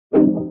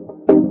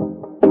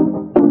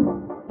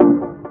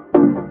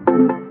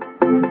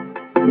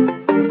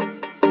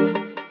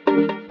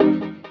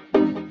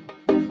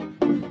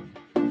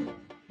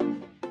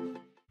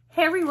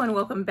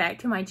welcome back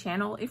to my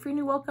channel. If you're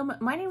new, welcome.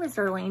 My name is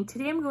Darlene.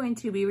 Today I'm going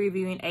to be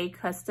reviewing a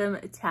custom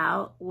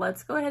towel.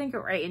 Let's go ahead and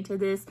get right into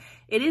this.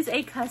 It is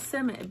a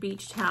custom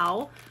beach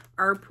towel,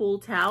 our pool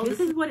towel. This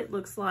is what it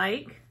looks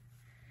like.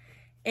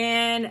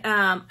 And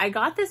I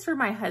got this for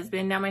my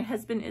husband. Now my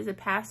husband is a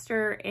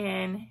pastor,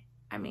 and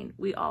I mean,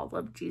 we all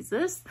love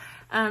Jesus.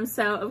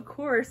 So of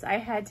course I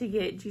had to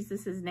get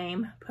Jesus's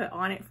name put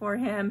on it for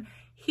him.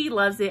 He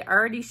loves it. I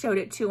already showed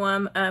it to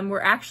him. We're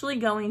actually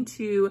going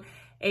to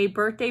a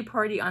birthday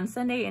party on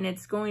Sunday, and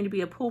it's going to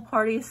be a pool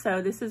party.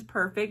 So this is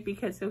perfect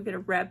because he'll get to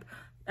rep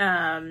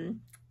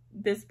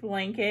this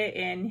blanket,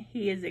 and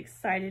he is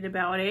excited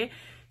about it.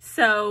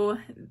 So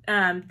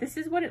this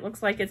is what it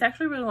looks like. It's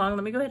actually really long.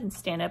 Let me go ahead and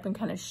stand up and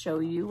kind of show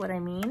you what I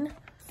mean.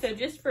 So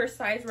just for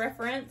size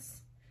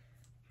reference,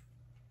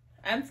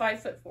 I'm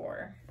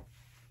 5'4",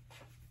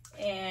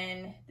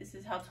 and this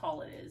is how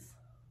tall it is.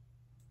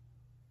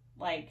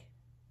 Like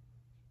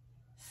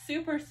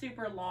super,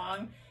 super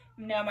long.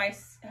 Now my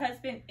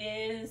husband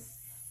is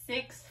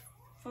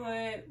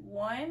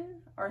 6'1"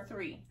 or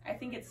 3. I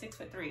think it's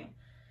 6'3".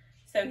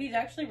 So he's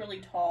actually really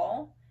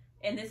tall,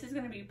 and this is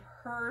going to be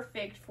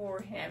perfect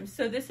for him.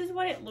 So this is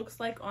what it looks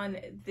like on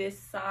this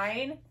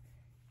side,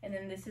 and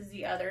then this is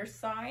the other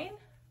side.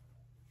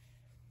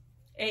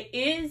 It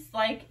is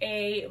like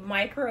a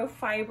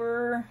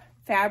microfiber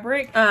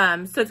fabric.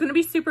 So it's going to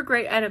be super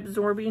great at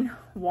absorbing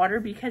water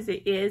because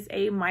it is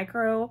a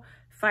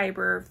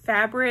microfiber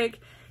fabric.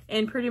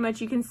 And pretty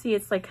much you can see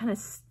it's like kind of,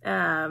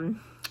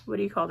 what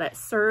do you call that?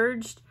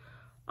 Serged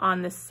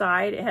on the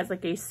side. It has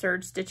like a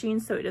serge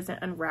stitching so it doesn't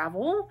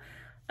unravel.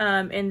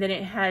 And then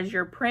it has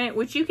your print,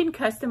 which you can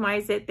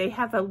customize it. They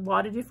have a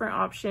lot of different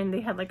options.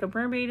 They had like a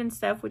mermaid and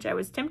stuff, which I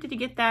was tempted to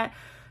get that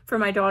for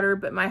my daughter,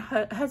 but my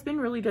husband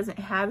really doesn't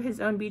have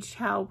his own beach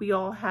towel. We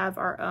all have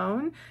our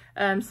own.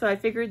 So I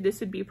figured this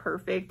would be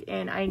perfect,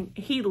 and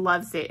he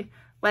loves it.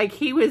 Like,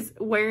 he was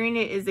wearing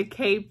it as a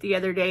cape the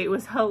other day. It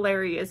was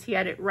hilarious. He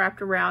had it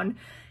wrapped around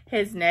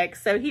his neck.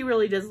 So he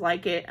really does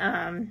like it.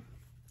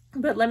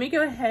 But let me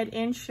go ahead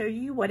and show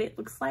you what it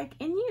looks like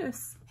in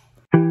use.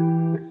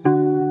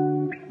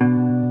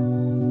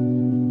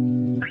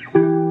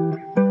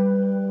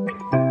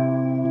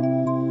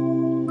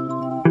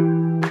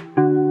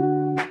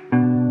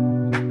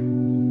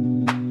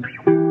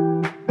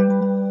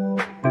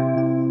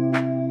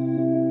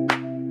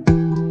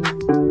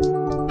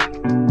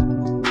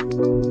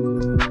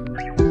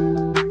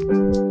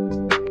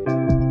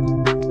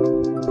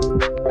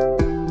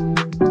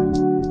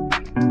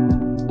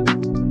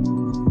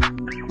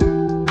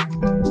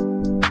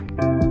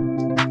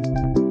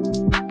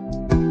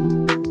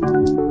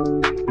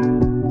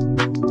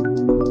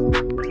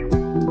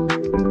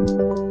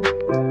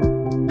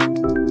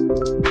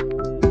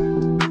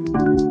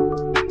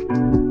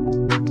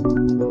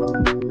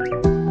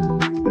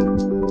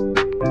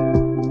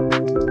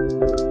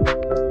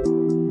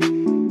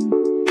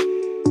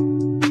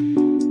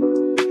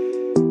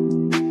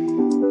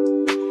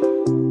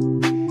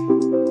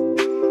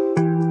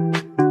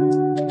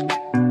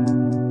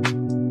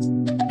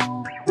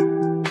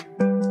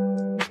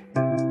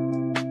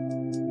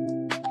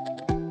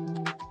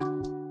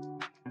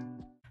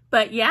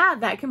 But yeah,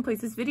 that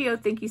completes this video.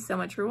 Thank you so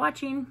much for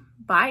watching.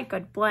 Bye.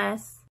 God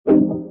bless.